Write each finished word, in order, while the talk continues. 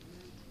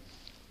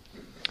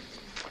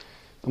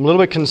I'm a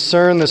little bit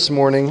concerned this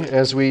morning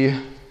as we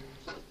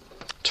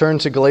turn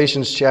to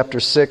Galatians chapter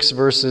 6,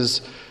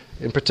 verses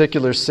in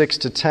particular 6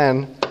 to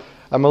 10.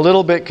 I'm a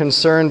little bit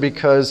concerned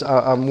because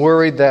I'm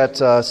worried that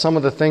some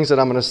of the things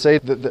that I'm going to say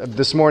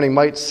this morning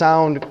might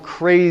sound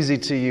crazy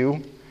to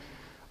you,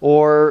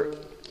 or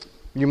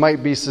you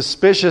might be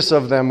suspicious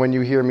of them when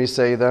you hear me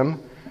say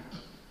them.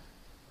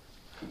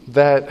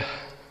 That,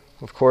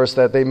 of course,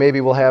 that they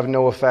maybe will have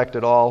no effect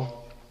at all.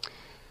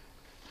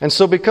 And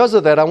so because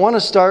of that, I want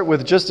to start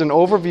with just an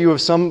overview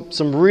of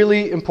some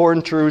really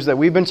important truths that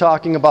we've been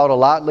talking about a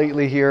lot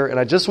lately here, and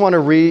I just want to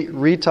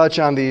retouch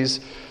on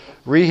these,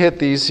 re-hit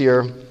these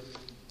here.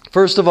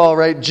 First of all,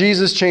 right,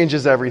 Jesus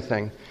changes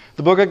everything.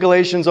 The book of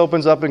Galatians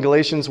opens up in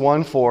Galatians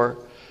 1:4.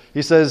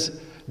 He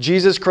says,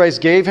 Jesus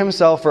Christ gave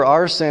himself for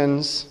our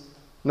sins,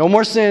 no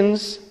more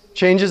sins,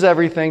 changes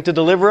everything, to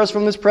deliver us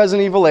from this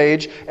present evil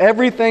age.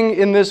 Everything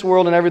in this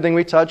world and everything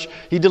we touch,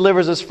 he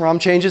delivers us from,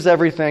 changes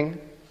everything.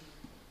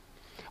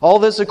 All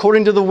this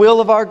according to the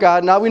will of our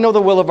God. Now we know the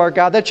will of our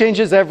God. That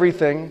changes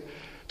everything.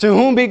 To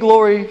whom be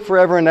glory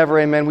forever and ever.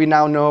 Amen. We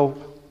now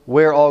know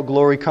where all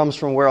glory comes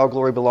from, where all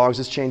glory belongs.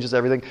 This changes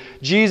everything.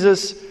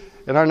 Jesus,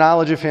 and our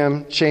knowledge of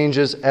him,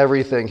 changes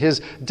everything.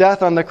 His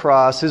death on the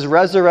cross, his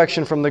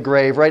resurrection from the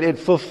grave, right? It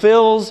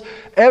fulfills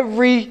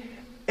every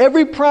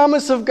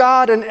promise of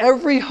God and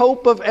every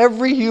hope of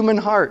every human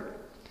heart.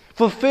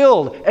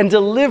 Fulfilled and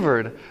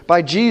delivered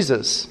by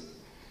Jesus.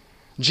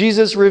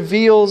 Jesus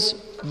reveals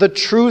the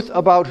truth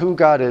about who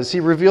God is. He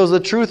reveals the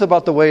truth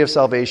about the way of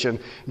salvation.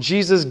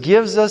 Jesus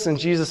gives us, and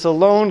Jesus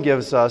alone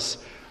gives us,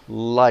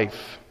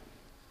 life.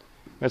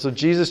 And so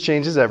Jesus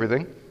changes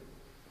everything.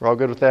 We're all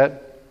good with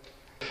that?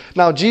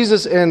 Now,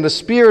 Jesus and the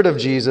Spirit of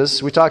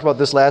Jesus, we talked about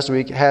this last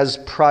week, has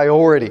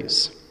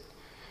priorities.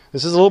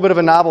 This is a little bit of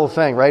a novel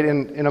thing, right?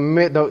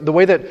 The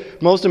way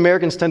that most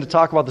Americans tend to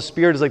talk about the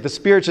Spirit is like the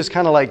Spirit's just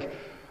kind of like,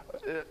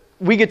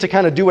 we get to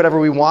kind of do whatever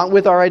we want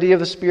with our idea of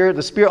the Spirit.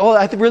 The Spirit,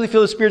 I really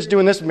feel the Spirit's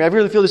doing this with me. I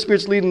really feel the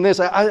Spirit's leading this.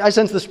 I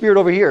sense the Spirit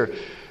over here.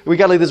 We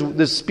got like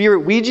this Spirit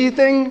Ouija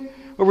thing,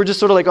 where we're just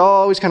sort of like,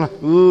 always kind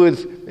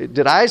of,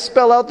 did I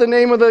spell out the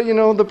name of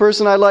the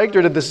person I liked,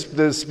 or did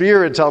the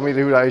Spirit tell me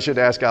who I should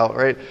ask out,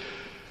 right?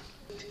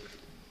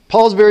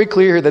 Paul's very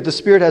clear here that the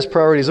Spirit has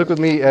priorities. Look with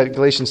me at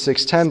Galatians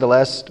 6:10, the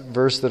last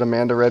verse that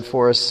Amanda read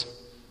for us.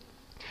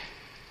 It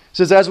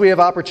says, as we have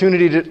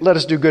opportunity to let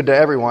us do good to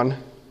everyone.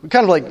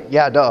 Kind of like,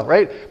 yeah, duh,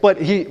 right? But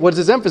what's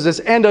his emphasis?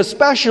 And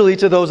especially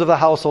to those of the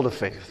household of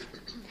faith.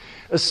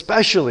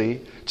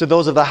 Especially to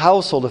those of the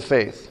household of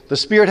faith. The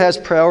Spirit has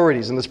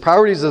priorities, and the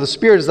priorities of the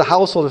Spirit is the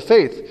household of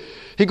faith.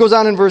 He goes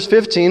on in verse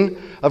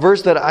 15, a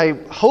verse that I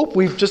hope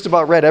we've just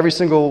about read every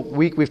single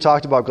week we've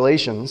talked about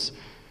Galatians.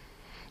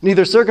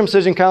 Neither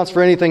circumcision counts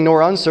for anything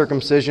nor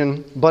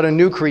uncircumcision, but a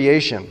new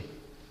creation.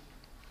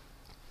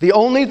 The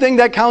only thing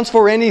that counts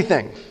for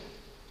anything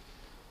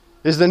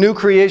is the new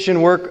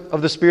creation work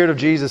of the Spirit of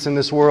Jesus in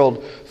this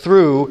world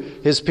through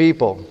his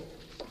people.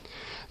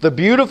 The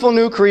beautiful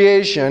new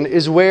creation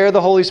is where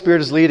the Holy Spirit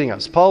is leading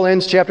us. Paul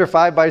ends chapter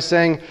 5 by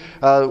saying,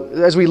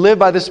 as we live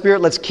by the Spirit,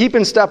 let's keep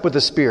in step with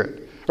the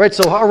Spirit. Right,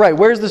 so all right,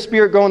 where's the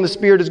Spirit going? The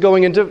Spirit is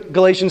going into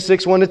Galatians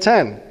 6, 1 to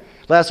 10.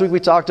 Last week we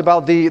talked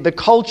about the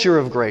culture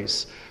of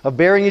grace, of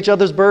bearing each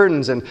other's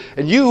burdens, and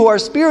you who are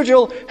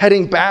spiritual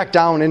heading back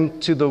down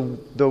into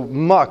the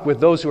muck with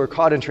those who are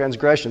caught in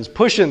transgressions,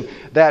 pushing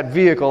that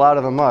vehicle out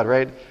of the mud,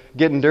 right?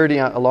 Getting dirty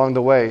along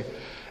the way.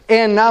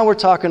 And now we're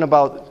talking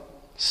about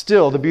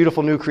still the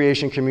beautiful new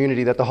creation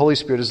community that the Holy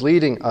Spirit is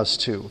leading us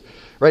to,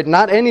 right?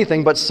 Not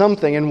anything, but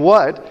something. And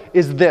what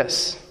is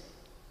this?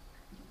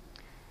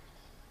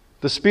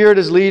 The Spirit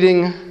is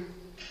leading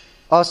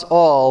us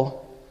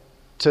all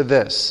to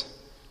this.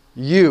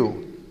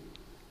 You.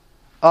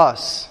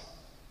 Us.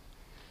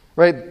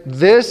 Right?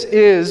 This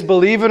is,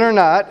 believe it or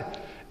not,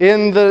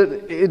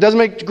 it doesn't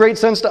make great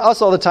sense to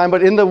us all the time,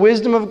 but in the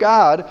wisdom of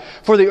God,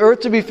 for the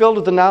earth to be filled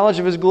with the knowledge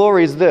of his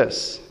glory is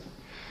this.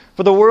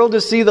 For the world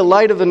to see the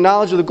light of the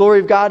knowledge of the glory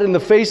of God in the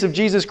face of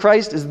Jesus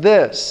Christ is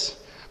this.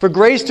 For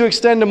grace to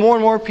extend to more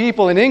and more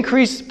people and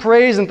increase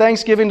praise and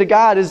thanksgiving to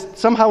God is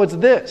somehow it's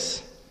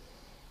this.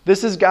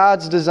 This is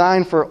God's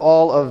design for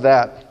all of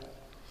that.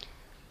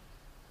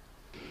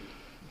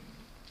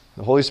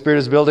 The Holy Spirit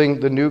is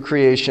building the new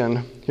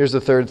creation. Here's the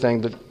third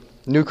thing, the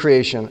new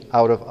creation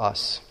out of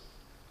us.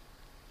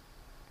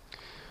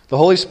 The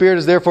Holy Spirit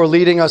is therefore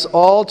leading us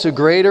all to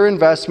greater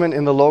investment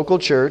in the local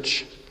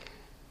church.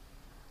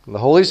 The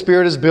Holy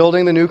Spirit is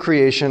building the new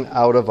creation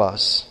out of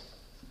us.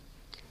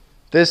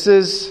 This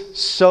is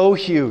so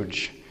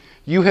huge.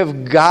 You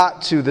have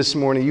got to this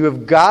morning, you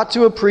have got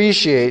to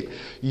appreciate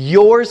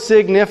your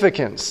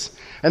significance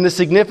and the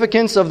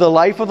significance of the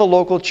life of the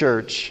local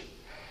church.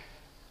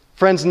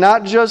 Friends,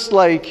 not just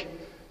like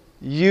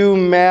you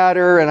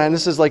matter and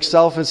this is like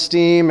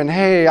self-esteem and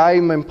hey,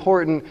 I'm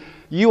important.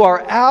 You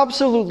are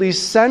absolutely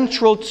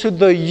central to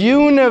the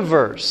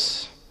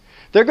universe.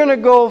 They're going to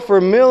go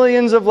for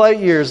millions of light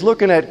years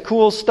looking at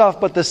cool stuff,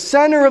 but the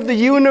center of the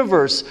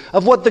universe,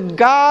 of what the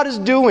God is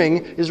doing,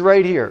 is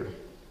right here.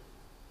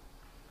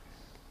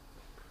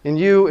 In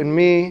you and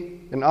me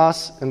and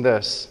us in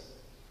this.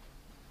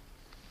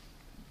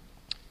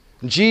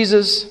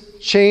 Jesus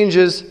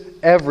changes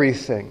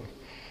everything.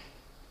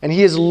 And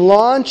he is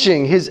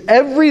launching his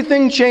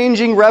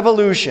everything-changing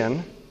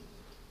revolution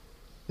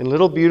in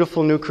little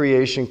beautiful new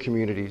creation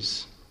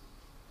communities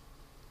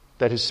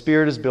that his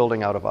Spirit is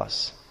building out of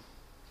us.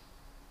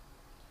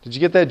 Did you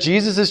get that?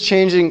 Jesus is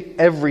changing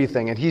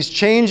everything, and he's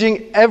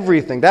changing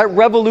everything. That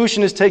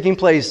revolution is taking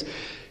place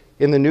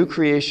in the new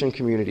creation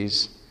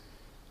communities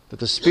that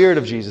the Spirit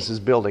of Jesus is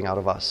building out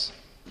of us.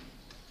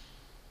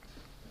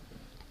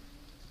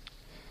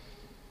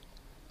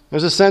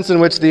 There's a sense in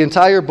which the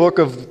entire book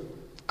of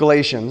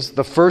Galatians,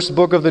 the first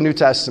book of the New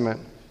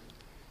Testament,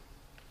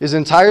 is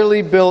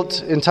entirely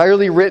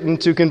written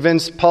to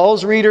convince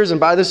Paul's readers, and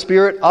by the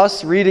Spirit,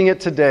 us reading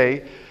it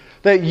today,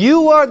 that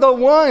you are the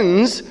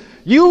ones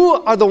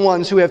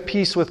who have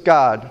peace with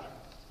God.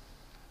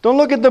 Don't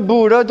look at the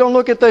Buddha, don't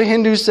look at the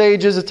Hindu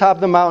sages atop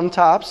the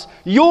mountaintops.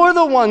 You're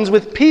the ones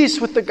with peace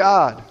with the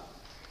God.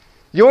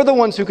 You're the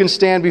ones who can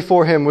stand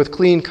before him with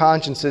clean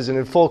consciences and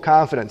in full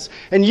confidence.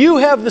 And you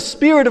have the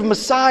Spirit of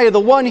Messiah, the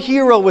one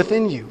hero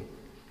within you.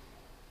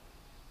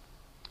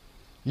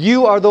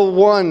 You are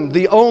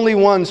the only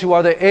ones who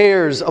are the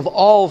heirs of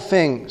all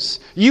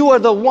things. You are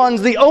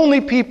the only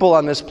people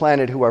on this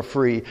planet who are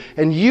free.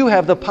 And you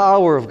have the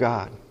power of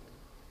God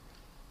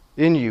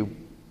in you,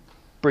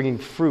 bringing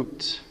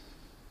fruit,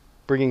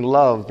 bringing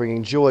love,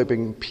 bringing joy,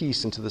 bringing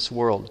peace into this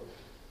world.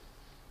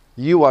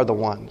 You are the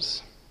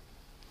ones.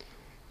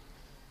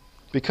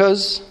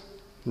 Because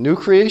new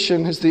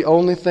creation is the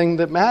only thing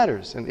that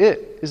matters, and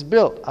it is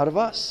built out of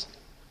us.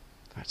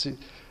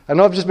 I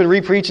know I've just been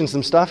re-preaching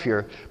some stuff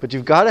here, but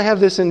you've got to have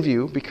this in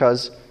view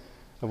because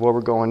of where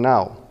we're going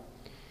now.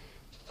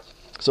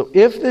 So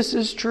if this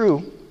is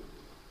true,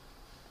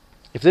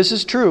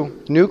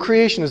 new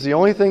creation is the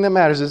only thing that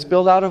matters, it's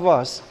built out of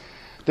us,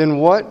 then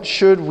what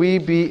should we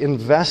be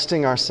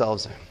investing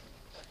ourselves in?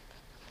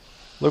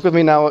 Look with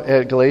me now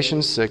at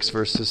Galatians 6,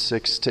 verses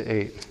 6 to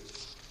 8.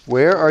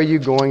 Where are you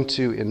going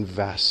to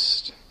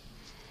invest?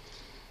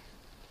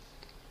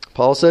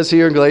 Paul says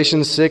here in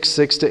Galatians 6,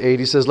 6 to 8,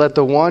 he says, "Let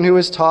the one who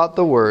is taught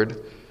the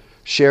word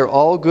share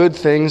all good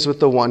things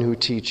with the one who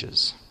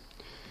teaches.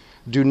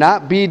 Do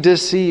not be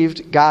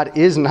deceived, God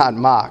is not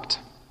mocked.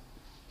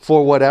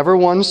 For whatever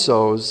one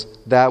sows,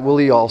 that will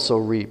he also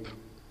reap.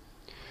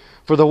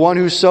 For the one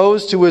who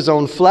sows to his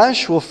own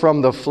flesh will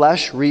from the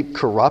flesh reap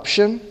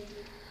corruption,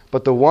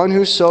 but the one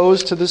who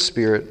sows to the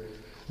Spirit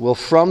will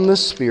from the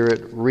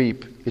Spirit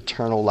reap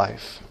eternal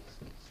life."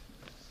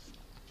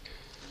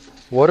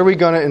 What are we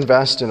going to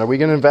invest in? Are we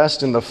going to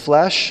invest in the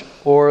flesh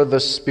or the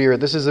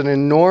Spirit? This is an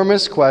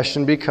enormous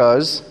question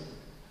because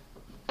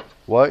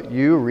what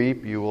you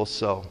reap, you will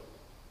sow.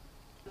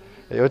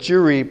 What you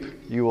reap,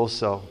 you will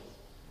sow.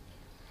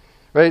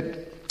 Right?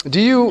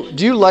 Do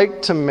you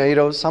like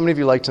tomatoes? How many of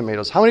you like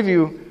tomatoes? How many of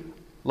you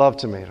love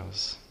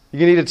tomatoes? You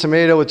can eat a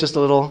tomato with just a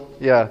little,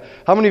 yeah.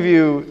 How many of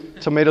you,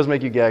 tomatoes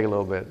make you gag a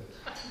little bit?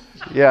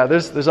 Yeah,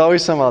 there's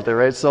always some out there,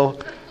 right? So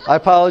I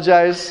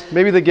apologize.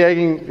 Maybe the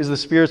gagging is the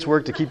Spirit's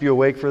work to keep you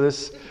awake for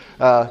this.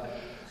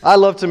 I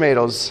love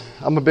tomatoes.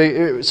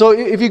 So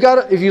if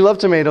you love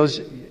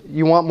tomatoes,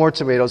 you want more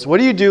tomatoes. What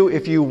do you do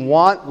if you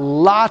want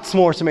lots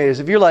more tomatoes?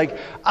 If you're like,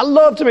 I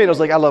love tomatoes.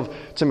 Like I love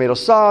tomato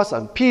sauce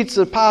on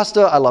pizza,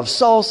 pasta. I love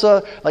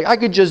salsa. Like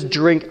I just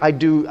drink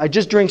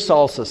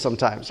salsa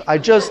sometimes. I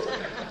just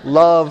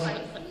love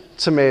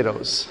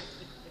tomatoes.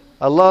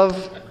 I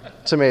love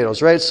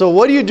tomatoes, right? So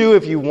what do you do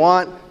if you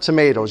want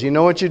tomatoes? You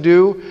know what you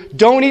do?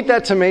 Don't eat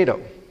that tomato.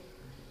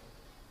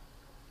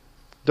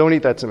 Don't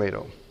eat that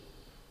tomato.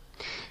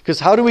 Because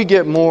how do we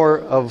get more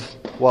of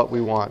what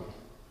we want?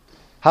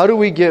 How do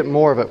we get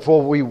more of it?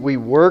 Well, we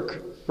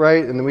work,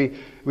 right? And then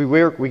we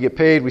work, we get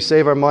paid, we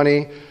save our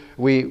money,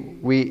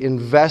 we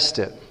invest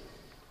it.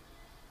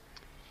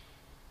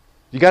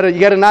 You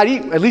gotta not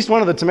eat at least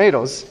one of the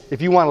tomatoes if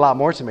you want a lot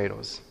more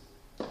tomatoes.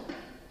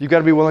 You've got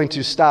to be willing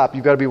to stop.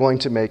 You've got to be willing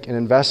to make an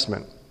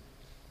investment.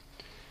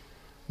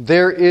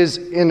 There is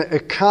an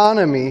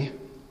economy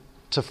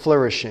to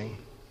flourishing.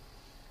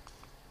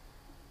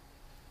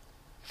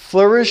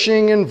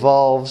 Flourishing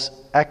involves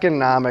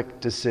economic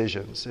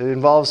decisions. It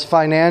involves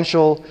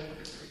financial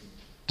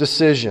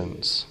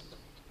decisions.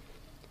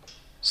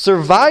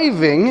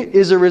 Surviving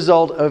is a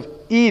result of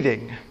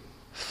eating.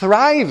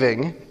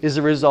 Thriving is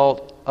a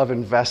result of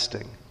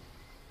investing.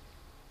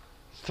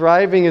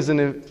 Thriving is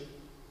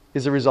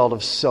a result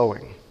of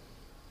sowing.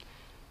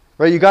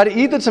 Right? You got to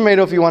eat the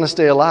tomato if you want to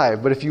stay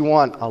alive, but if you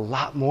want a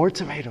lot more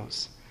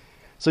tomatoes,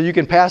 so you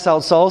can pass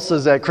out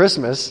salsas at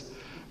Christmas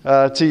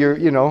to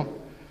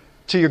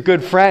your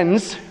good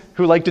friends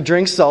who like to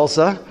drink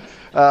salsa,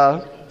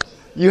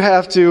 you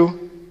have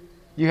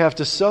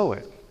to sow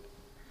it.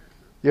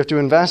 You have to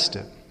invest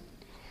it.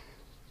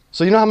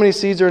 So you know how many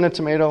seeds are in a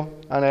tomato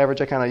on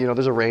average? I kind of,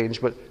 there's a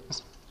range, but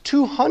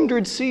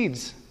 200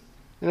 seeds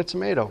in a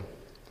tomato.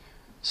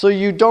 So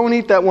you don't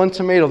eat that one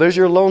tomato. There's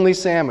your lonely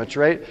sandwich,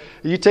 right?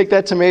 You take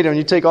that tomato and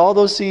you take all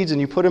those seeds and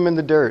you put them in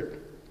the dirt.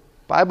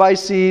 Bye-bye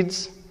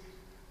seeds.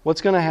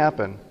 what's going to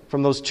happen?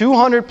 From those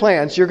 200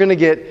 plants, you're going to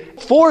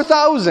get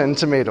 4,000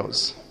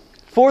 tomatoes.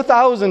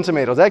 4,000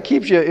 tomatoes. That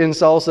keeps you in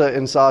salsa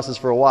and sauces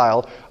for a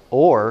while.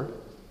 Or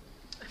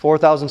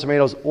 4,000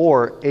 tomatoes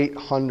or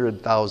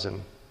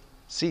 800,000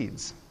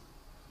 seeds.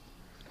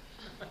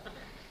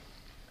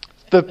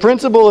 The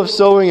principle of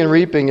sowing and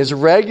reaping is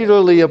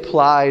regularly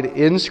applied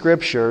in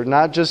Scripture,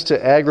 not just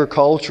to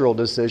agricultural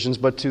decisions,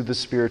 but to the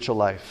spiritual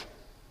life.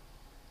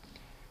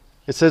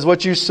 It says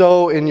what you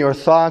sow in your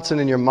thoughts and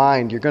in your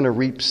mind, you're going to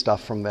reap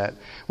stuff from that.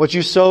 What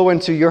you sow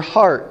into your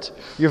heart,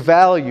 your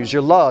values,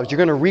 your loves, you're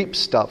going to reap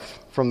stuff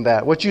from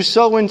that. What you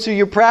sow into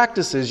your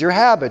practices, your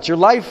habits, your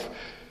life,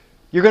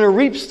 you're going to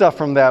reap stuff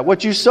from that.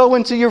 What you sow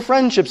into your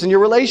friendships and your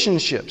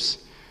relationships,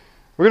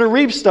 we're going to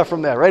reap stuff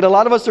from that, right? A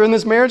lot of us are in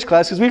this marriage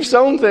class because we've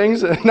sown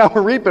things and now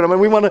we're reaping them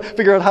and we want to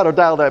figure out how to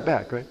dial that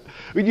back, right?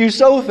 You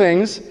sow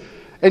things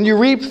and you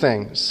reap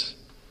things.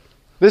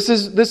 This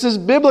is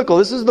biblical.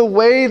 This is the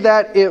way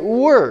that it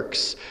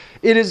works.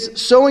 It is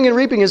sowing and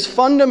reaping is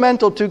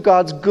fundamental to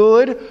God's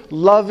good,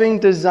 loving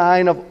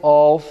design of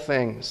all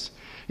things.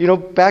 You know,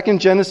 back in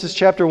Genesis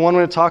chapter 1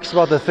 when it talks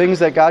about the things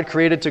that God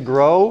created to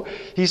grow,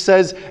 he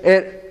says,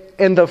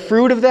 and the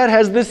fruit of that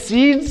has the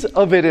seeds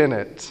of it in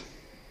it.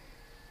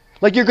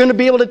 Like you're going to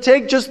be able to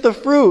take just the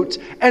fruit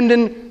and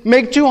then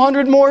make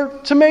 200 more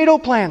tomato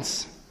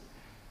plants.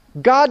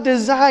 God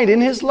designed,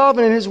 in His love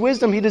and in His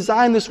wisdom, He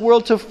designed this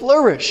world to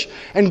flourish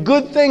and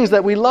good things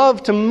that we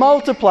love to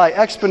multiply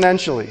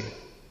exponentially.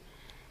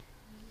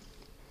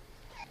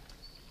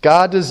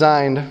 God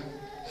designed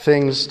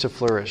things to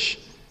flourish.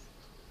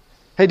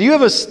 Hey, do you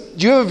have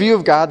a view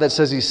of God that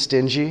says He's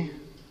stingy? Do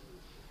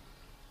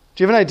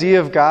you have an idea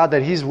of God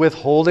that He's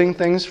withholding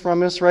things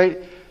from us, right?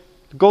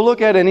 Go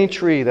look at any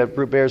tree that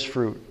bears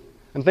fruit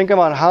and think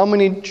about how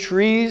many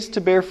trees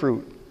to bear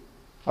fruit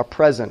are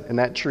present in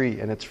that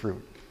tree and its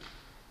fruit.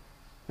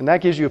 And that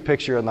gives you a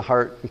picture of the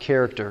heart and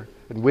character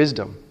and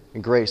wisdom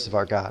and grace of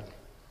our God.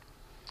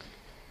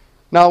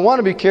 Now, I want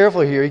to be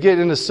careful here. You get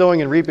into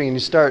sowing and reaping and you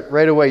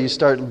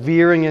start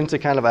veering into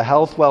kind of a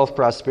health, wealth,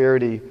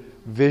 prosperity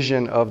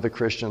vision of the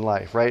Christian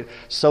life, right?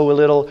 Sow a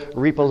little,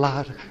 reap a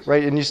lot,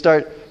 right? And you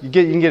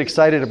can get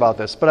excited about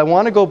this. But I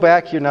want to go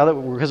back here now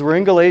because we're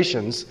in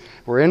Galatians,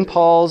 we're in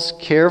Paul's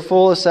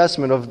careful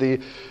assessment of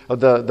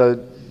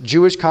the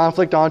Jewish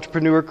conflict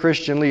entrepreneur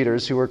Christian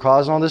leaders who were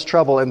causing all this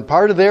trouble. And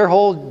part of their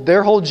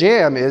whole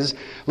jam is,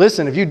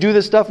 listen, if you do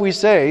the stuff we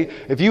say,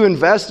 if you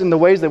invest in the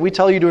ways that we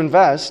tell you to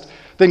invest,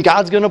 then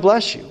God's going to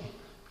bless you.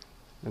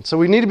 And so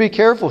we need to be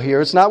careful here.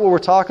 It's not what we're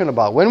talking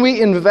about. When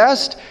we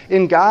invest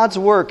in God's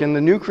work in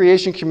the new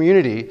creation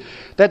community,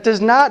 that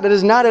is not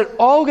at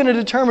all going to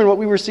determine what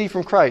we receive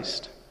from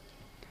Christ.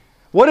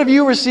 What have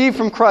you received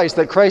from Christ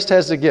that Christ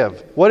has to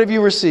give? What have you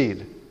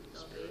received?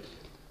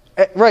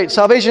 Right,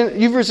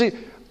 salvation, you've received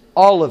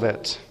all of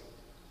it.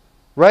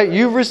 Right?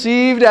 You've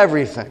received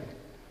everything.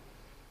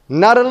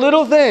 Not a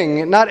little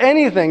thing, not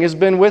anything has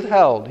been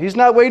withheld. He's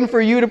not waiting for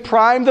you to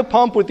prime the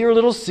pump with your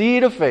little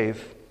seed of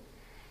faith.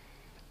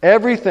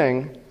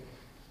 Everything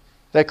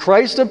that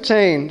Christ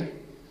obtained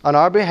on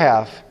our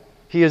behalf,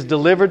 He has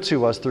delivered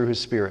to us through His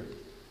Spirit.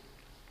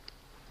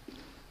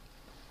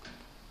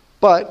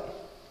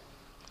 But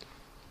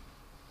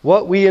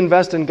what we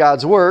invest in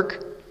God's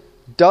work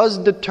does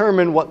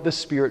determine what the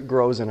Spirit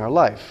grows in our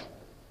life.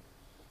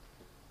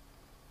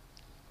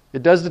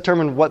 It does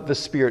determine what the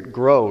Spirit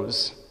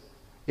grows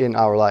in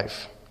our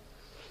life.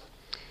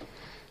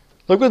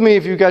 Look with me,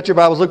 if you've got your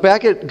Bibles, look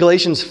back at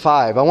Galatians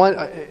 5. I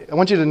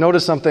want you to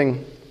notice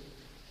something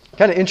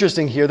kind of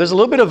interesting here. There's a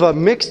little bit of a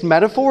mixed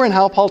metaphor in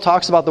how Paul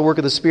talks about the work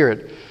of the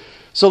Spirit.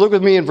 So look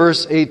with me in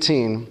verse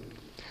 18.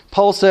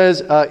 Paul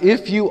says,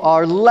 if you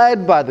are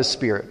led by the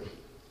Spirit.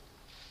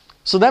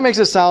 So that makes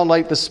it sound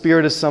like the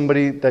Spirit is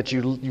somebody that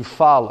you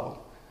follow.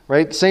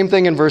 Right? Same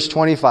thing in verse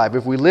 25.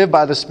 If we live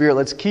by the Spirit,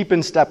 let's keep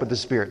in step with the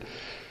Spirit.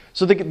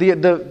 So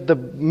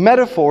the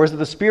metaphor is that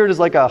the Spirit is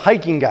like a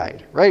hiking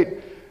guide, right?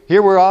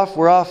 Here we're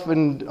off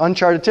in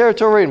uncharted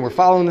territory and we're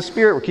following the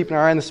Spirit, we're keeping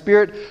our eye on the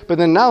Spirit. But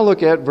then now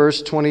look at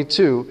verse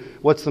 22.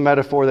 What's the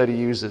metaphor that he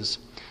uses?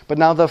 But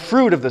now the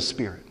fruit of the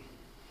Spirit.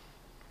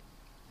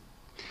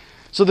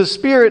 So the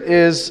Spirit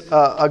is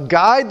a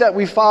guide that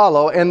we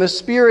follow, and the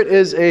Spirit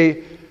is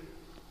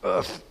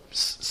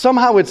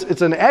somehow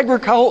it's an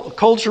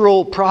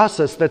agricultural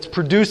process that's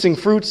producing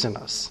fruits in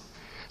us.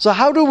 So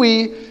how do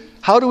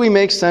we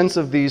make sense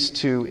of these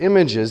two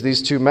images,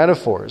 these two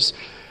metaphors?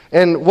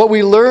 And what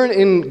we learn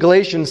in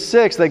Galatians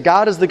 6, that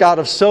God is the God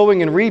of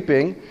sowing and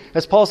reaping.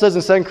 As Paul says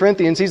in 2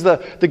 Corinthians, He's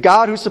the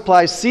God who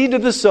supplies seed to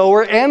the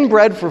sower and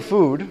bread for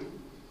food.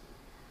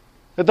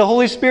 That the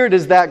Holy Spirit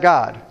is that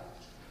God.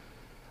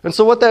 And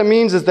so what that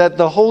means is that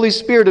the Holy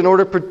Spirit, in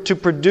order to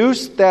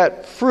produce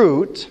that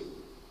fruit,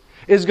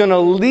 is going to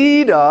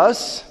lead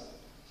us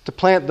to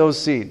plant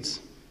those seeds.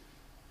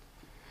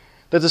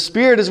 That the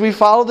Spirit, as we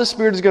follow the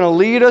Spirit, is going to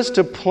lead us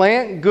to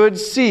plant good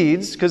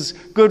seeds, because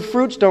good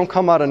fruits don't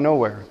come out of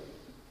nowhere.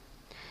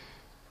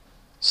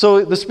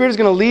 So the Spirit is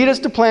going to lead us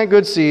to plant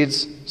good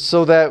seeds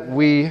so that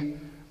we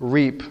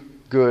reap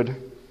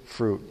good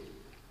fruit.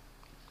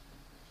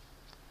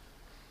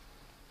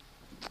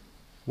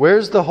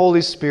 Where's the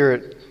Holy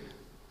Spirit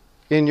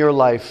in your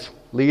life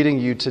leading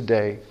you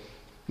today?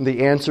 And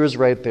the answer is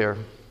right there.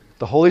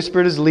 The Holy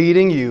Spirit is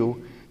leading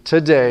you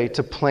today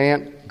to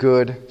plant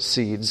good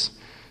seeds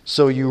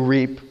so you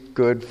reap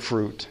good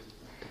fruit.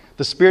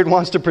 The Spirit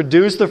wants to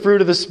produce the fruit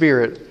of the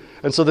Spirit,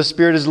 and so the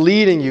Spirit is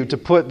leading you to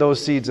put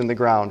those seeds in the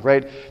ground,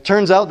 right?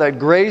 Turns out that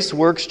grace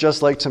works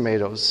just like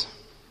tomatoes.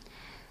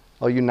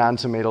 Oh, you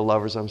non-tomato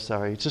lovers, I'm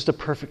sorry. It's just a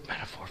perfect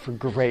metaphor for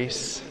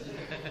grace.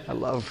 I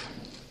love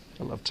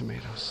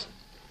tomatoes.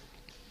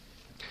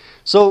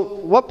 So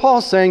what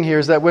Paul's saying here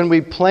is that when we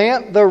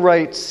plant the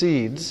right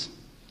seeds,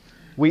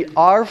 we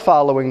are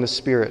following the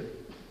Spirit.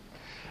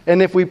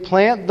 And if we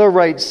plant the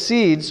right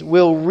seeds,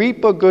 we'll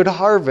reap a good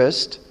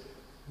harvest.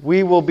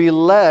 We will be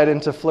led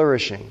into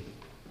flourishing.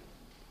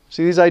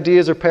 See, these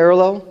ideas are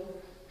parallel.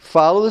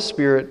 Follow the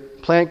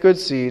Spirit, plant good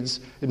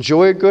seeds,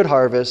 enjoy a good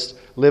harvest,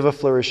 live a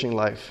flourishing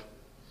life.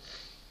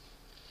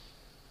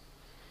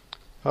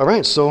 All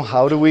right, so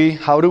how do we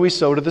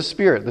sow to the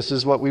Spirit? This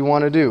is what we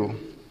want to do.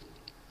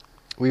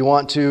 We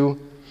want to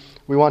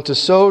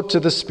sow to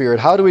the Spirit.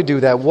 How do we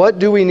do that? What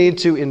do we need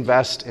to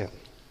invest in?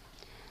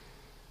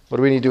 What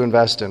do we need to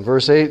invest in?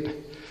 Verse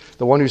 8,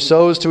 the one who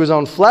sows to his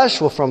own flesh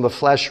will from the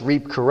flesh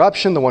reap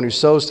corruption. The one who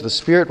sows to the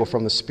Spirit will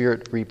from the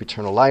Spirit reap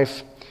eternal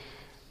life.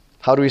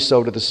 How do we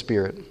sow to the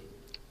Spirit?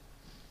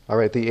 All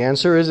right, the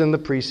answer is in the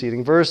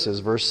preceding verses.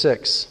 Verse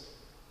 6,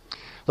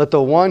 let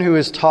the one who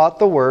is taught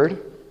the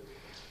word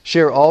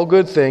share all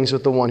good things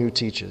with the one who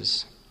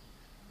teaches.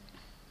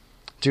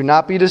 Do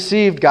not be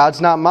deceived.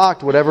 God's not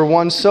mocked. Whatever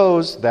one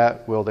sows,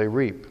 that will they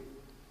reap.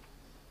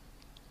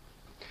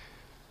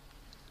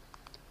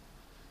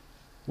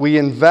 We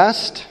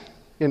invest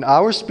in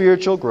our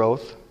spiritual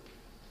growth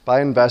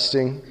by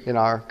investing in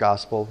our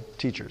gospel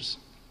teachers.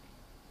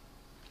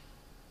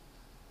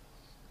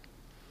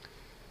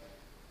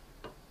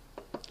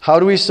 How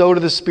do we sow to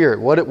the Spirit?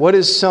 What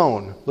is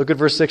sown? Look at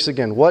verse 6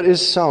 again. What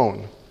is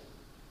sown?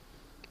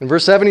 In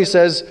verse 7 he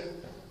says,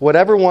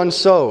 whatever one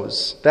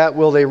sows, that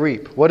will they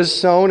reap. What is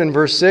sown? In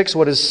verse 6,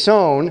 what is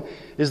sown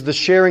is the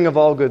sharing of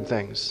all good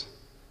things.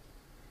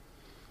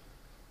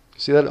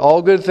 See that?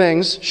 All good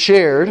things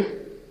shared.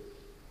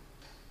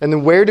 And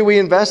then where do we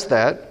invest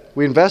that?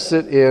 We invest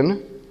it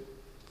in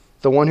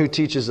the one who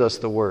teaches us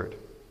the word.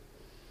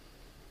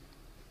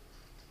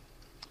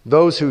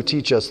 Those who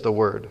teach us the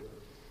word.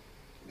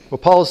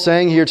 What Paul is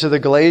saying here to the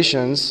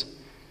Galatians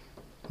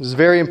is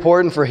very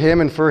important for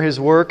him and for his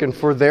work and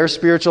for their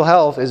spiritual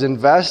health is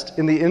invest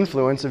in the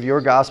influence of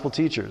your gospel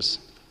teachers.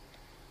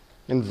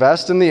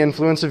 Invest in the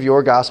influence of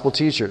your gospel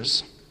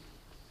teachers.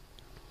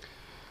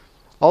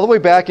 All the way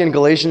back in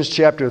Galatians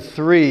chapter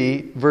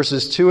 3,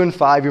 verses 2 and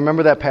 5, you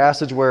remember that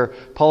passage where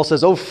Paul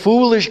says, "Oh,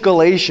 foolish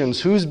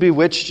Galatians, who's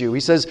bewitched you?" He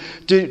says,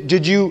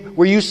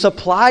 were you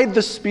supplied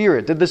the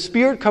Spirit? Did the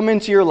Spirit come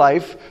into your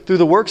life through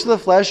the works of the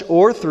flesh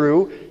or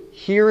through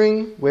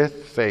hearing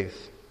with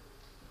faith?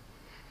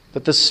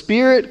 That the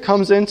Spirit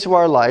comes into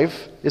our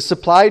life is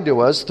supplied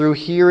to us through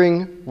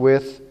hearing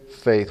with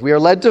faith. We are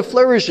led to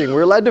flourishing.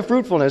 We're led to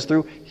fruitfulness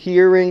through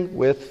hearing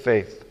with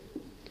faith.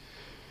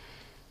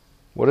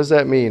 What does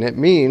that mean? It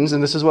means,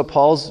 and this is what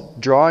Paul's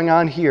drawing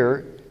on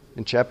here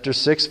in chapter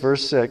 6,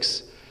 verse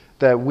 6,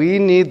 that we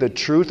need the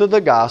truth of the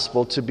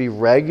gospel to be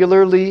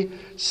regularly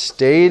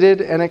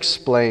stated and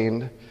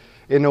explained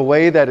in a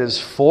way that is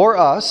for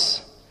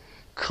us,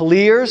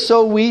 clear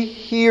so we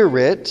hear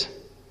it,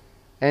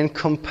 and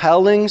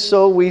compelling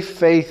so we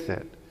faith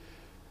it.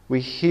 We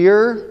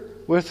hear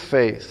with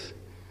faith.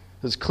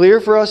 It's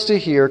clear for us to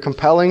hear,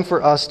 compelling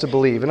for us to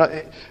believe.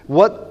 And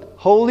what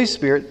Holy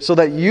Spirit, so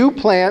that you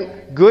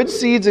plant good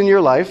seeds in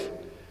your life,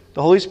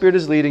 the Holy Spirit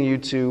is leading you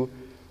to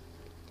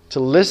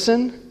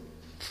listen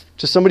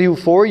to somebody who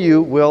for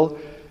you will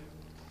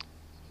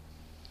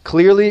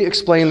clearly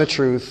explain the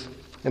truth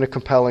in a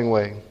compelling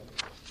way.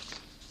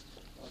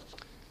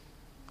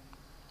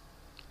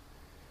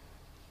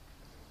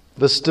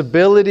 The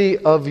stability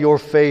of your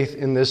faith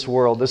in this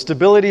world, the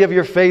stability of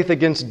your faith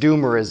against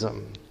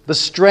doomerism, the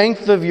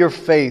strength of your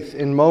faith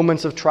in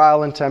moments of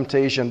trial and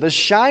temptation, the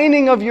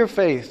shining of your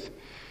faith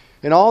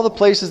in all the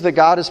places that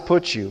God has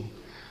put you,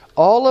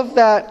 all of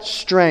that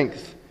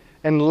strength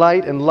and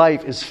light and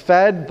life is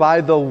fed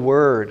by the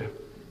Word.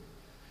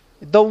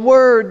 The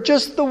Word,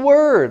 just the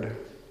Word.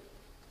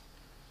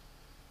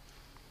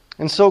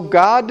 And so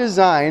God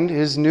designed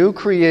His new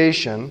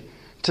creation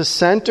to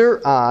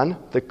center on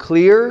the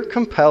clear,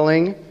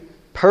 compelling,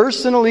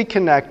 personally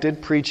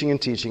connected preaching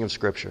and teaching of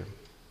Scripture.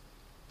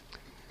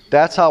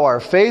 That's how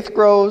our faith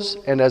grows,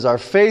 and as our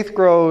faith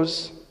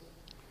grows,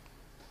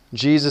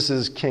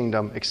 Jesus'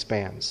 kingdom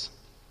expands.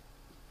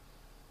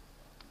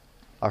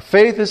 Our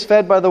faith is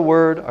fed by the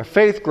Word, our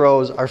faith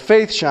grows, our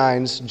faith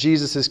shines,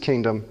 Jesus'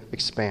 kingdom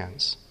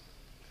expands.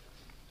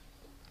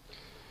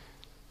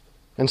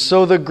 And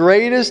so the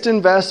greatest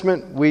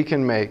investment we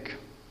can make,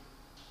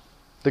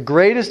 the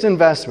greatest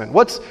investment,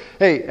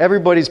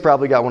 everybody's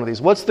probably got one of these.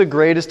 What's the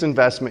greatest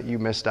investment you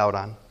missed out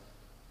on?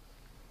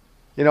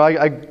 You know,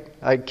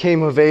 I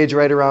came of age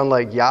right around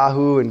like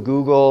Yahoo and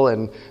Google,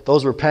 and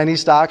those were penny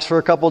stocks for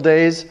a couple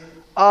days.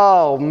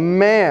 Oh,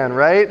 man,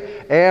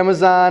 right?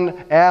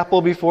 Amazon,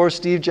 Apple before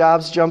Steve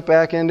Jobs jumped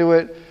back into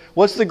it.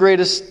 What's the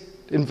greatest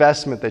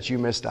investment that you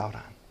missed out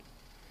on?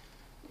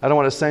 I don't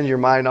want to send your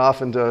mind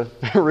off into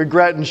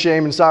regret and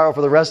shame and sorrow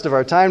for the rest of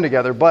our time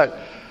together, but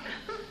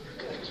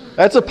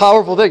that's a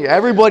powerful thing.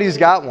 Everybody's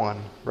got one,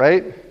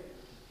 right?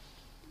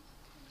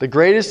 The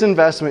greatest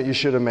investment you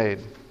should have made.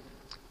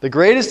 The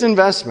greatest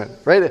investment,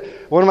 right?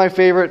 One of my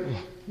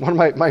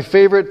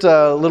favorite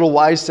little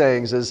wise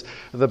sayings is,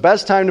 the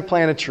best time to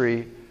plant a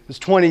tree is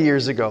 20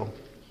 years ago.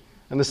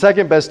 And the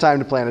second best time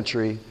to plant a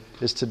tree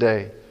is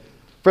today.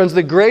 Friends,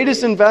 the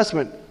greatest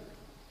investment,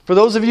 for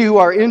those of you who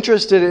are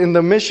interested in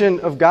the mission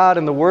of God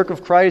and the work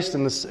of Christ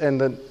and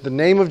the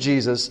name of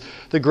Jesus,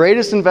 the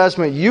greatest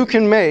investment you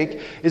can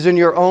make is in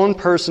your own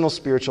personal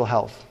spiritual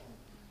health.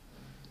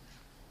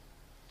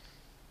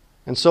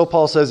 And so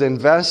Paul says,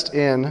 invest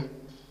in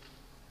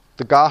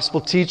the gospel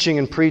teaching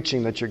and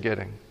preaching that you're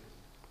getting.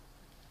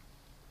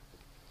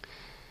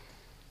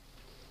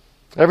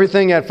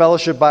 Everything at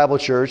Fellowship Bible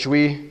Church,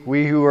 we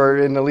who are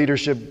in the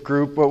leadership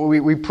group, what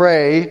we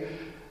pray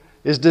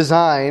is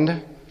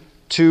designed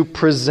to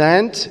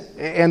present,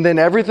 and then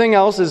everything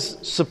else is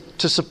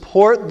to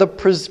support the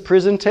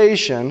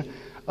presentation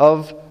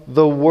of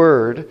the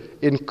Word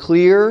in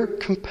clear,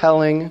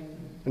 compelling,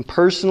 and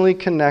personally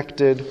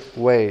connected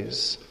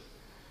ways.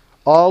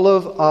 All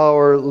of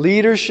our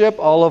leadership,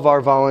 all of our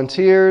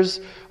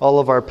volunteers, all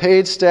of our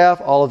paid staff,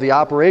 all of the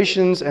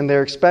operations and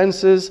their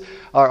expenses,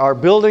 our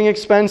building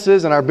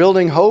expenses and our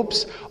building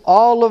hopes,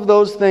 all of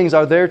those things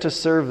are there to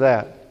serve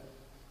that.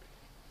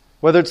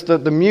 Whether it's the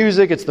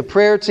music, it's the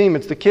prayer team,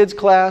 it's the kids'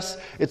 class,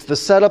 it's the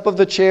setup of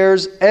the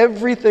chairs,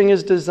 everything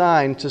is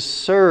designed to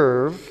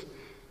serve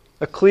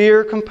a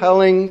clear,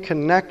 compelling,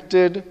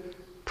 connected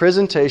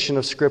presentation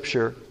of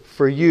Scripture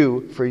for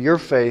you, for your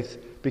faith,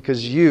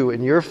 because you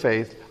and your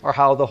faith are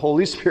how the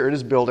Holy Spirit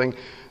is building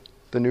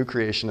the new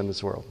creation in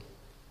this world.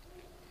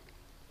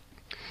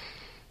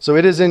 So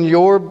it is in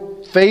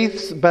your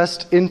faith's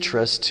best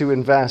interest to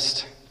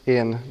invest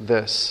in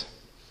this.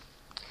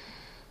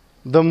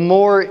 The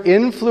more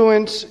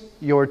influence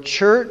your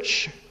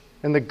church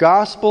and the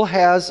gospel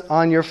has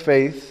on your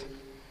faith,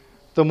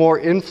 the more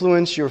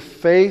influence your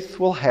faith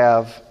will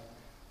have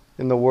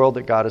in the world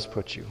that God has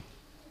put you.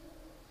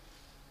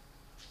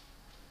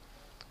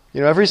 You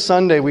know, every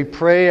Sunday we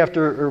pray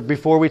after or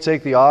before we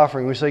take the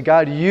offering. We say,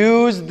 God,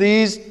 use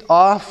these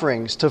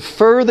offerings to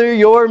further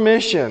your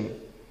mission.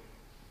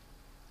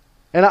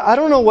 And I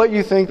don't know what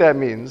you think that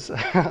means.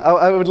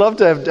 I would love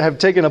to have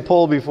taken a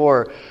poll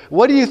before.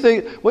 What do you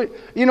think?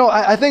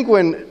 I think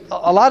when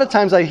a lot of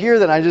times I hear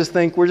that, I just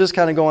think we're just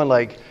kind of going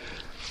like,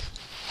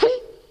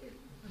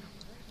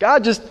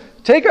 God, just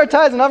take our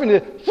tithes and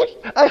offerings.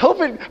 I hope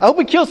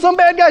it kills some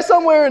bad guy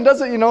somewhere and does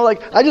it.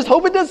 I just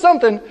hope it does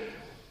something.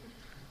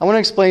 I want to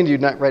explain to you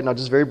right now,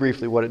 just very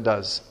briefly, what it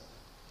does.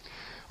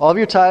 All of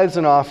your tithes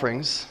and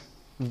offerings,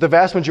 the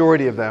vast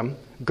majority of them,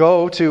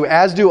 go to,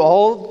 as do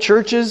all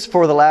churches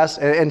for the last,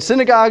 and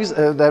synagogues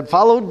that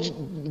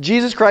followed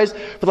Jesus Christ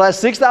for the last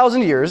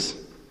 6,000 years.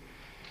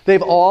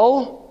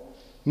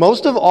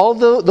 Most of all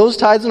those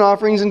tithes and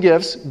offerings and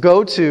gifts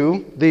go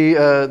to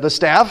the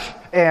staff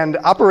and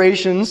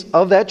operations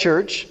of that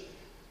church,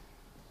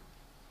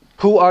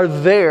 who are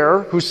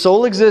there, whose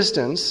sole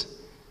existence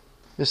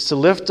is to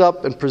lift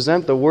up and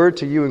present the Word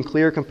to you in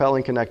clear,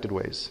 compelling, connected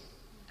ways.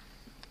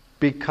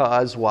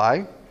 Because,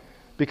 why?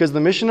 Because the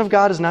mission of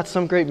God is not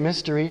some great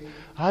mystery.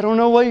 I don't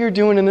know what you're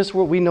doing in this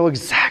world. We know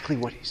exactly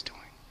what He's doing.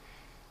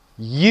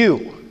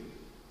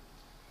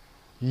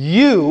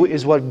 You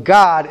is what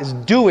God is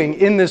doing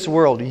in this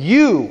world.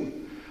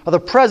 You are the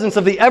presence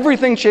of the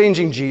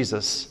everything-changing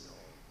Jesus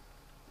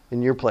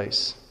in your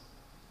place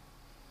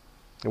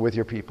and with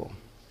your people.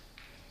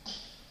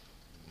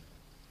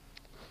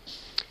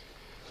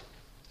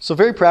 So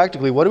very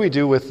practically, what do we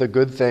do with the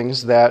good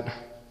things that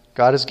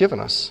God has given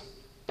us?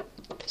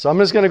 So I'm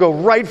just going to go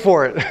right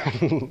for it.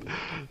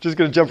 Just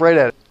going to jump right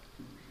at it.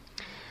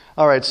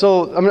 All right,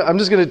 so I'm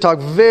just going to talk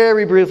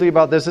very briefly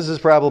about this. This is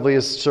probably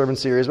a sermon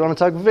series, but I'm going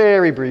to talk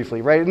very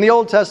briefly. Right? In the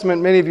Old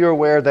Testament, many of you are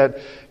aware that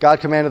God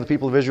commanded the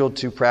people of Israel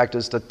to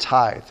practice the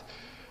tithe.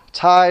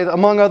 Tithe,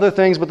 among other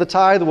things, but the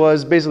tithe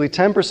was basically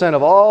 10%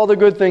 of all the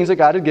good things that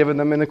God had given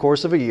them in the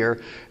course of a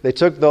year. They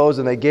took those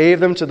and they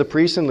gave them to the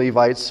priests and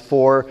Levites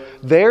for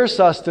their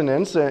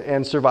sustenance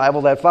and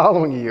survival that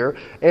following year,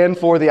 and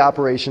for the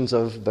operations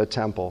of the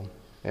temple,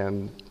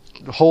 and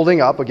holding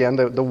up, again,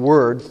 the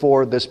word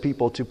for this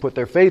people to put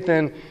their faith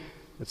in,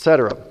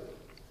 etc.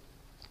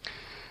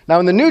 Now,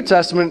 in the New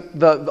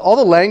Testament, all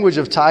the language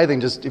of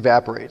tithing just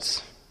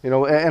evaporates. And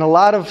a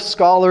lot of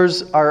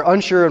scholars are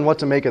unsure on what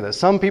to make of this.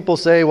 Some people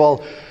say,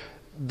 well,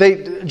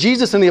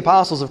 Jesus and the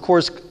apostles, of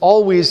course,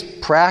 always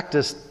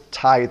practiced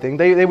tithing.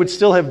 They would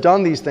still have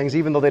done these things,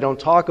 even though they don't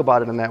talk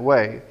about it in that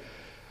way.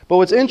 But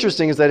what's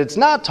interesting is that it's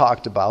not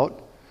talked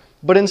about,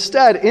 but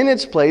instead, in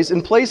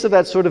place of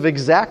that sort of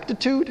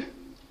exactitude,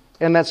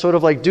 and that sort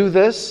of like, do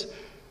this,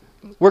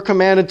 we're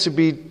commanded to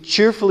be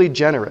cheerfully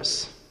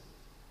generous.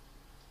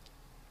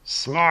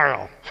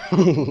 Smile.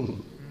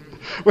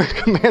 We're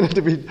commanded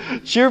to be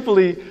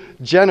cheerfully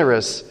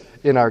generous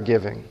in our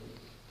giving.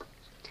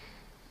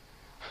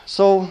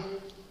 So,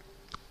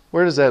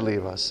 where does that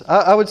leave us?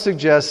 I would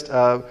suggest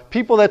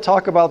people that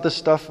talk about this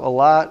stuff a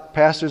lot,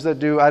 pastors that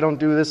do, I don't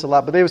do this a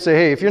lot, but they would say,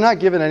 hey, if you're not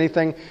giving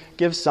anything,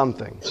 give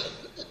something.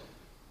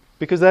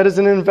 Because that is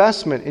an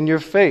investment in your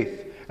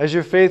faith. As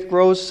your faith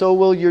grows, so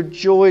will your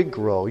joy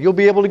grow. You'll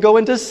be able to go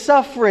into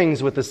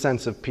sufferings with a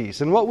sense of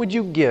peace. And what would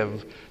you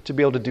give to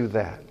be able to do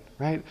that,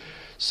 right?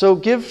 So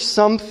give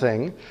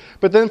something.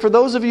 But then for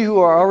those of you who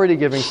are already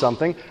giving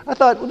something, I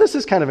thought, well, this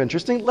is kind of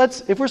interesting.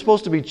 If we're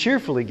supposed to be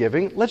cheerfully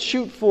giving, let's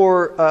shoot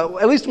for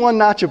at least one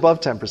notch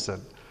above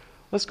 10%.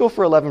 Let's go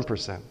for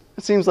 11%.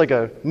 It seems like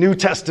a New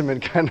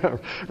Testament kind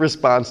of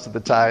response to the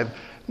tithe.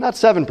 Not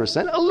 7%,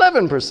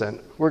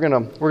 11%. We're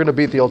gonna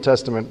beat the Old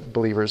Testament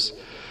believers.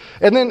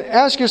 And then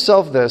ask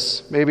yourself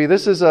this. Maybe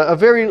this is a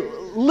very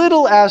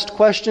little asked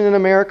question in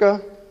America,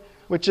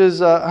 which is,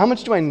 how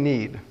much do I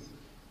need?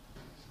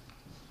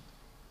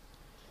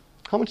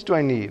 How much do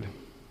I need?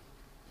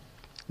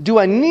 Do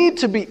I need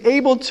to be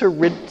able to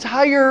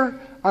retire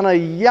on a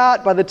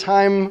yacht by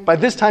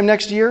this time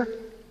next year?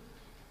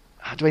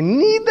 Do I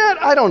need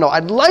that? I don't know.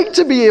 I'd like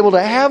to be able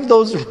to have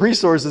those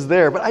resources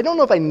there, but I don't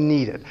know if I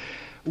need it.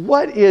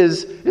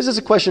 This is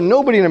a question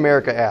nobody in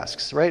America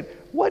asks, right?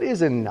 What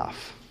is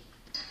enough?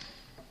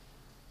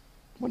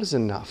 What is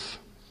enough?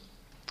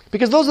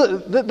 Because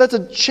that's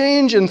a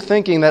change in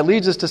thinking that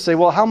leads us to say,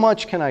 well, how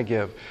much can I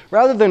give?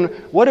 Rather than,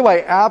 what do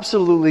I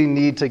absolutely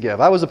need to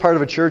give? I was a part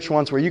of a church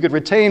once where you could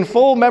retain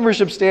full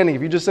membership standing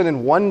if you just sent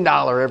in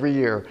 $1 every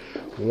year.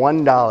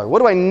 $1. What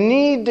do I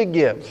need to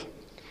give?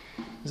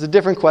 It's a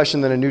different question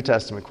than a New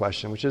Testament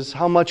question, which is,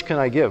 how much can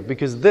I give?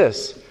 Because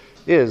this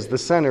is the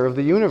center of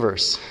the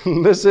universe.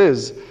 This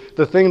is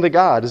the thing that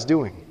God is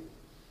doing.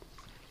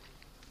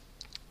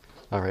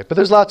 All right, but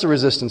there's lots of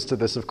resistance to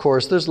this, of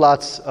course. There's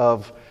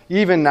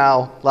even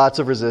now, lots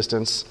of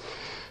resistance.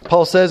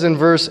 Paul says in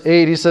verse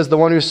 8, he says, the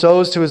one who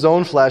sows to his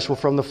own flesh will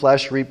from the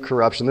flesh reap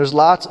corruption. There's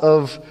lots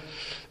of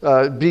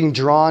being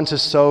drawn to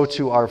sow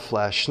to our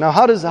flesh. Now,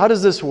 how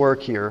does this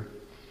work here?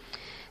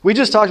 We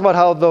just talked about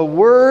how the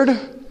Word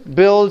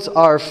builds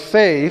our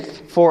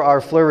faith for our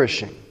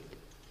flourishing.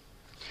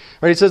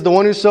 Right? He says, the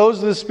one who sows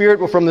to the Spirit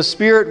will from the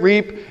Spirit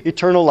reap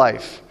eternal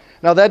life.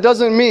 Now, that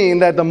doesn't mean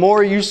that the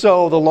more you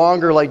sow, the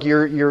longer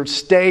your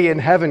stay in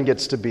heaven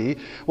gets to be.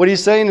 What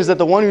he's saying is that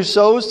the one who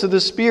sows to the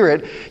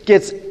Spirit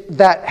gets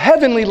that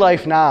heavenly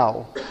life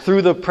now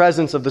through the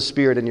presence of the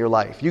Spirit in your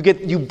life.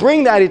 You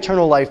bring that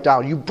eternal life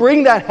down. You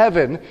bring that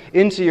heaven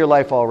into your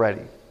life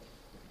already.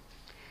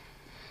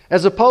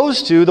 As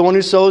opposed to the one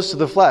who sows to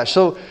the flesh.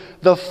 So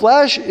the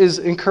flesh is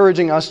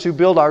encouraging us to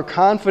build our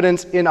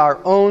confidence in our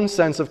own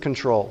sense of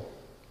control.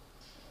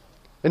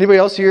 Anybody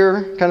else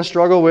here kind of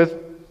struggle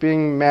with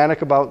being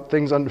manic about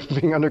things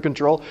being under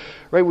control?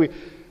 Right?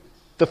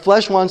 The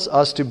flesh wants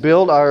us to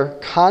build our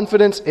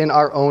confidence in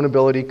our own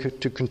ability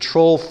to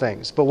control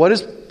things. But what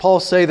does Paul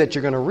say that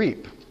you're going to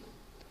reap?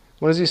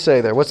 What does he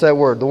say there? What's that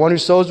word? The one who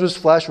sows to his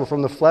flesh will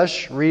from the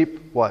flesh reap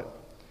what?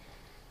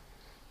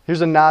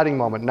 Here's a nodding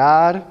moment.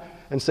 Nod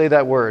and say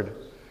that word.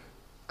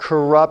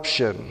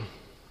 Corruption.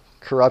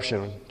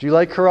 Corruption. Do you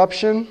like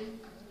corruption?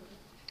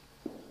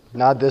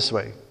 Nod this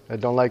way. I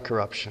don't like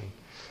corruption.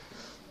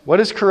 What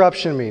does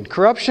corruption mean?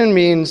 Corruption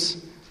means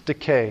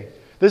decay.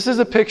 This is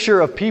a picture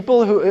of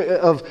people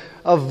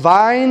of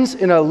vines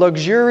in a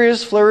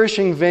luxurious,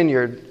 flourishing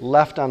vineyard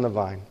left on the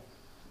vine.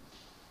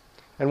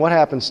 And what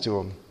happens to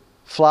them?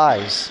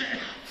 Flies.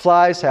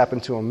 Flies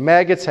happen to them.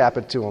 Maggots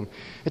happen to them.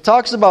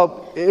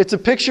 It's a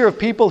picture of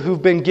people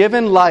who've been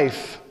given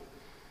life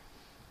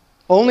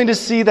only to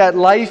see that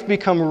life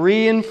become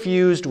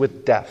reinfused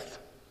with death.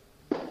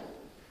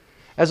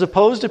 As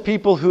opposed to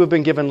people who have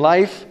been given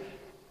life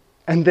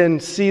and then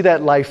see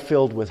that life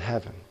filled with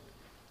heaven.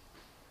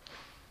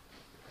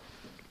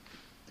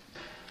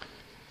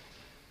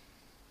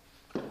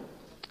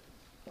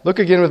 Look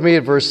again with me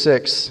at verse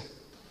 6. It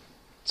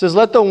says,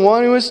 let the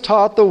one who is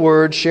taught the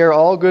word share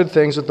all good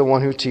things with the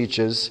one who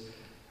teaches.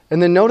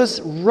 And then notice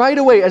right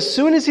away, as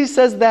soon as he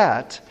says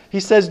that, he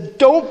says,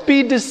 don't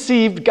be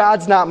deceived,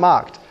 God's not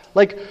mocked.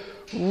 Like,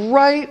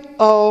 right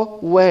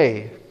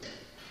away.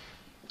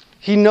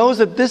 He knows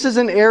that this is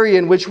an area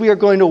in which we are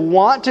going to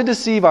want to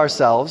deceive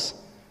ourselves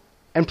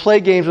and play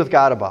games with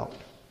God about.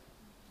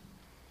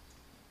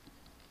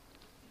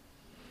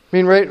 I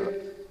mean, right?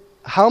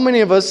 How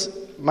many of us,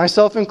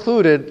 myself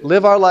included,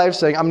 live our lives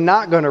saying, I'm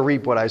not going to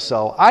reap what I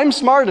sow. I'm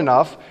smart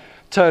enough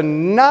to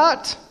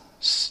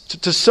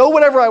sow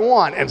whatever I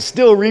want and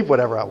still reap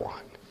whatever I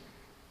want.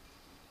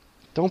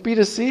 Don't be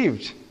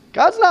deceived.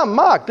 God's not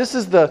mocked. This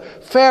is the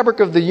fabric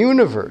of the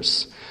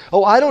universe.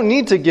 Oh, I don't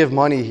need to give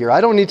money here.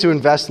 I don't need to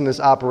invest in this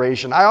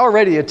operation. I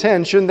already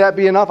attend. Shouldn't that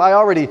be enough? I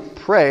already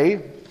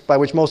pray, by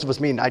which most of us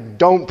mean I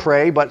don't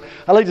pray, but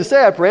I like to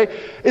say I pray.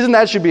 Isn't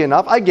that should be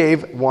enough? I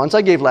gave once.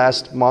 I gave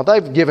last month.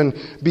 I've given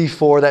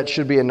before. That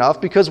should be enough,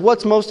 because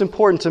what's most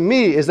important to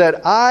me is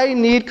that I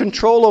need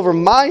control over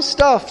my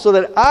stuff so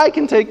that I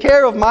can take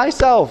care of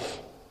myself.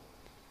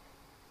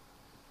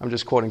 I'm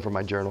just quoting from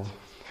my journal.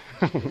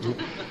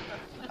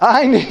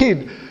 I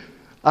need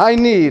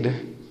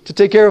to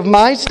take care of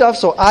my stuff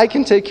so I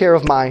can take care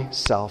of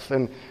myself.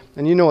 And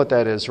you know what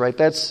that is, right?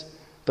 That's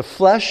the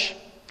flesh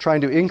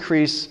trying to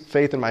increase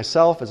faith in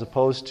myself as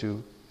opposed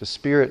to the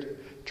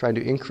Spirit trying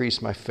to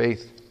increase my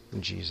faith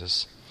in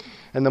Jesus.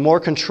 And the more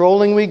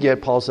controlling we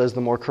get, Paul says,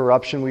 the more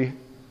corruption we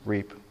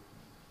reap.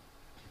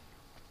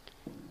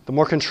 The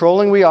more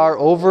controlling we are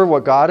over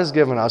what God has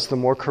given us, the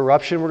more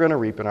corruption we're going to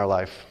reap in our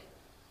life.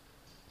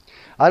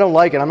 I don't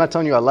like it. I'm not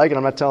telling you I like it.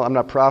 I'm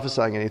not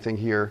prophesying anything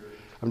here.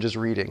 I'm just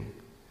reading.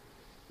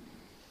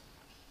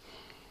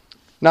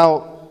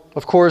 Now,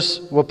 of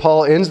course, what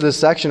Paul ends this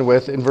section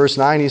with, in verse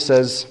 9, he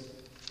says,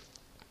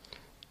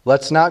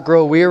 let's not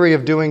grow weary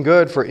of doing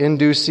good, for in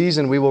due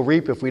season we will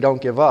reap if we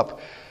don't give up.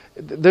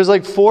 There's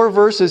like 4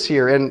 verses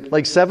here, and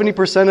like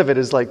 70% of it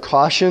is like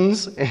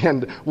cautions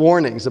and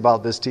warnings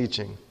about this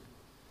teaching.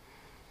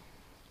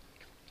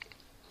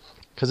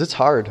 Because it's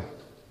hard.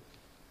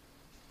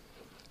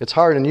 It's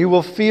hard, and you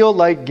will feel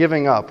like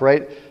giving up,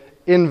 right?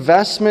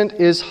 Investment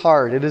is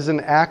hard. It is an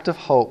act of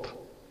hope.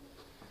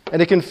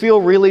 And it can feel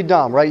really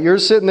dumb, right? You're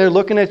sitting there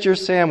looking at your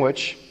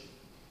sandwich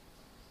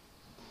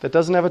that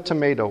doesn't have a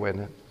tomato in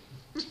it.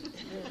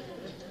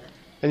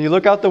 And you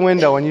look out the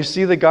window and you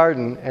see the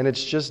garden and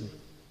it's just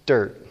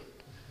dirt.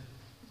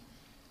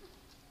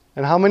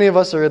 And how many of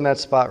us are in that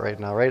spot right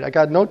now, right? I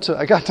got no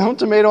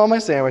tomato on my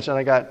sandwich and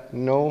I don't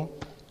know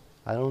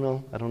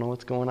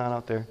what's going on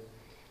out there.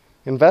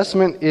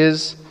 Investment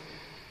is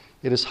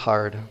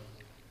hard.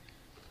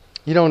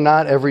 You know,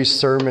 not every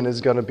sermon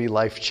is going to be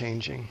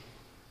life-changing.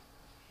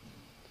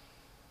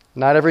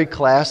 Not every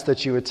class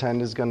that you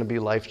attend is going to be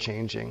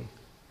life-changing.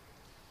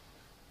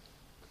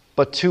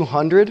 But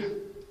 200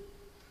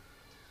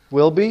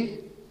 will be,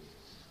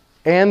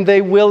 and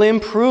they will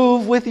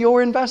improve with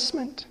your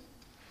investment.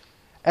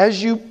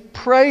 As you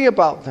pray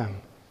about them,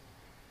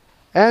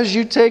 as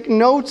you take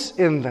notes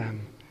in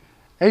them,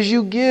 as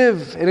you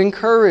give and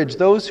encourage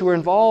those who are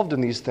involved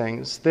in these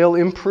things, they'll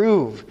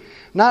improve.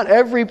 Not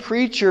every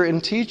preacher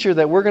and teacher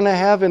that we're going to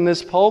have in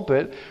this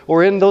pulpit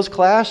or in those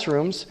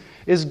classrooms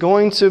is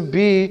going to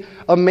be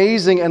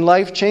amazing and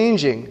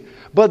life-changing,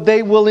 but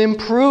they will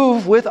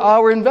improve with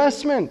our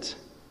investment.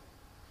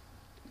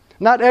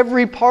 Not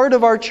every part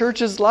of our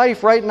church's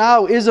life right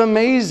now is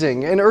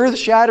amazing and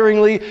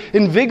earth-shatteringly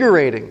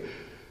invigorating,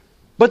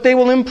 but they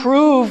will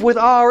improve with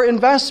our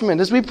investment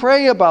as we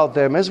pray about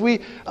them, as we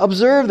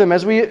observe them,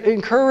 as we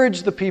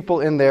encourage the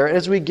people in there,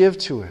 as we give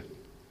to it.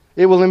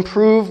 It will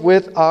improve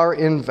with our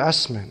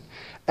investment.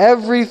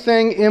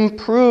 Everything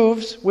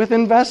improves with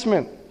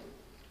investment,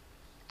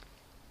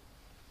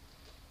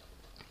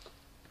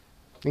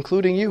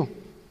 including you.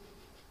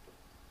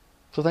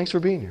 So thanks for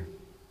being here.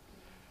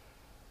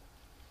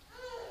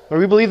 But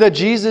we believe that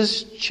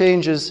Jesus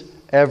changes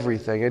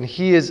everything, and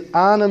He is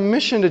on a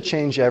mission to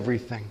change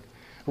everything,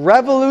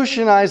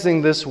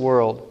 revolutionizing this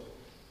world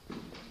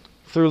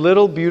through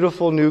little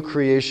beautiful new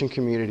creation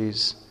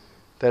communities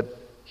that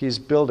He's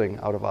building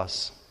out of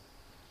us.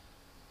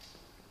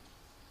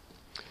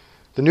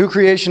 The new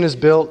creation is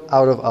built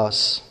out of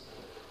us.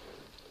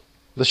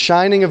 The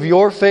shining of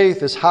your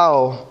faith is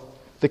how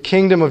the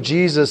kingdom of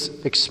Jesus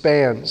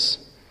expands,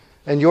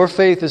 and your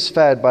faith is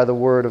fed by the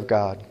Word of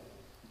God.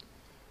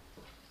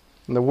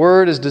 And the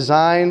Word is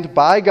designed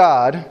by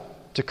God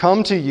to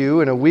come to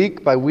you in a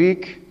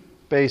week-by-week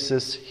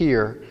basis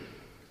here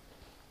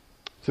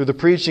through the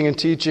preaching and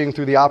teaching,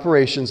 through the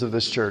operations of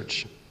this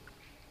church.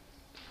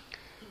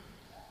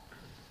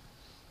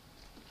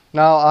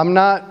 Now, I'm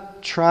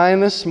not trying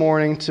this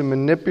morning to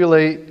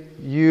manipulate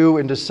you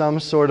into some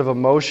sort of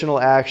emotional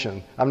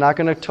action. I'm not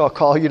going to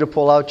call you to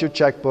pull out your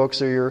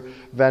checkbooks or your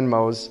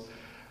Venmos,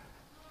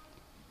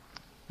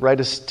 write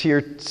a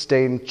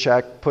tear-stained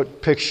check,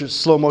 put pictures,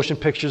 slow-motion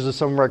pictures of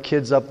some of our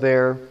kids up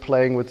there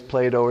playing with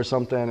Play-Doh or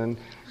something, and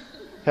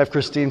have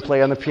Christine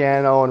play on the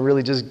piano and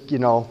really just,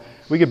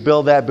 we could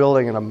build that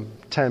building in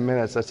 10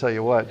 minutes, I tell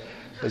you what,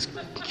 as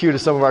cute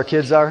as some of our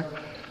kids are.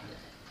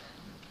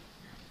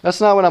 That's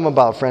not what I'm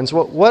about, friends.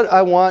 What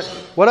I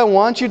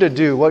want you to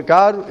do, what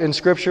God in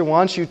Scripture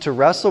wants you to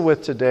wrestle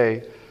with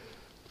today,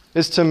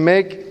 is to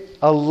make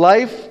a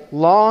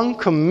lifelong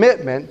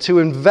commitment to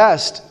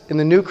invest in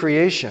the new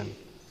creation.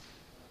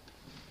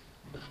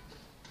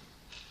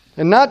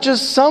 And not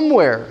just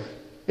somewhere.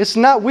 It's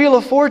not Wheel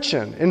of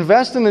Fortune.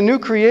 Invest in the new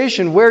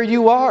creation where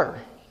you are.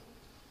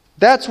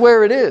 That's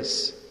where it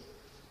is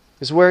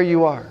where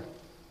you are.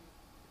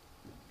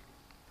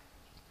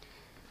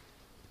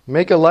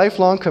 Make a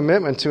lifelong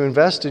commitment to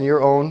invest in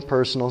your own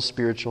personal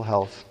spiritual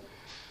health.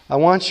 I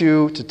want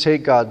you to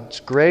take God's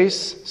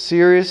grace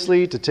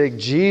seriously, to take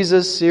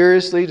Jesus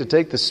seriously, to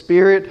take the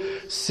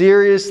Spirit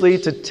seriously,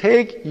 to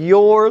take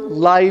your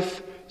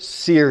life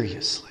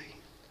seriously.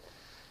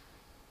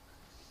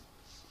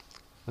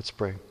 Let's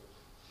pray.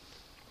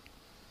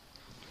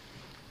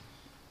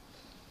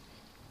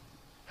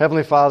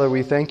 Heavenly Father,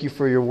 we thank you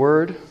for your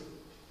word.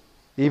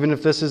 Even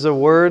if this is a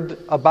word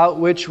about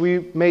which we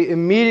may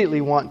immediately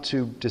want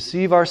to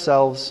deceive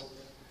ourselves,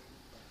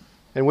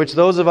 and which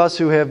those of us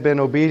who have been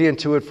obedient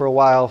to it for a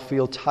while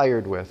feel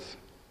tired with.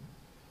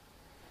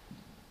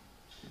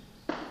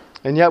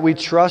 And yet we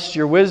trust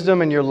your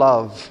wisdom and your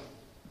love,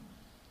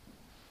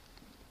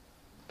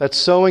 that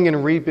sowing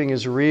and reaping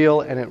is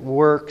real and it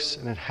works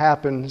and it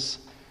happens.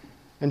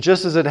 And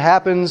just as it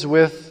happens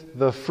with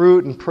the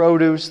fruit and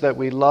produce that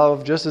we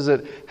love, just as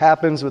it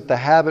happens with the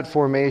habit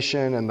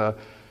formation and the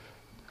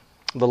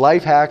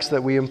life hacks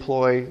that we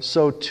employ,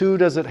 so too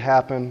does it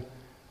happen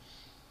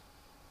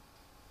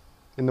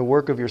in the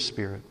work of your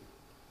Spirit.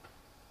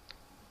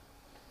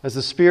 As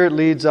the Spirit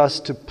leads us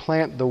to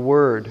plant the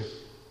Word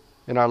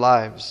in our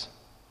lives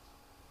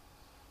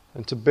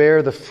and to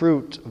bear the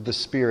fruit of the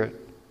Spirit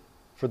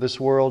for this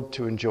world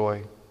to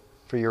enjoy,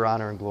 for your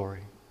honor and glory.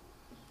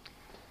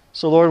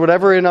 So, Lord,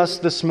 whatever in us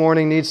this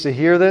morning needs to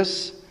hear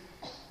this,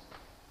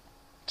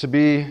 to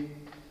be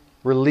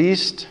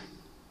released,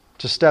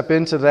 to step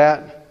into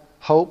that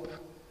hope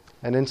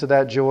and into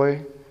that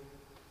joy,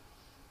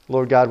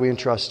 Lord God, we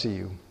entrust to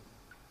you.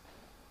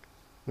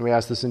 And we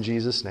ask this in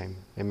Jesus' name.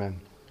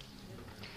 Amen.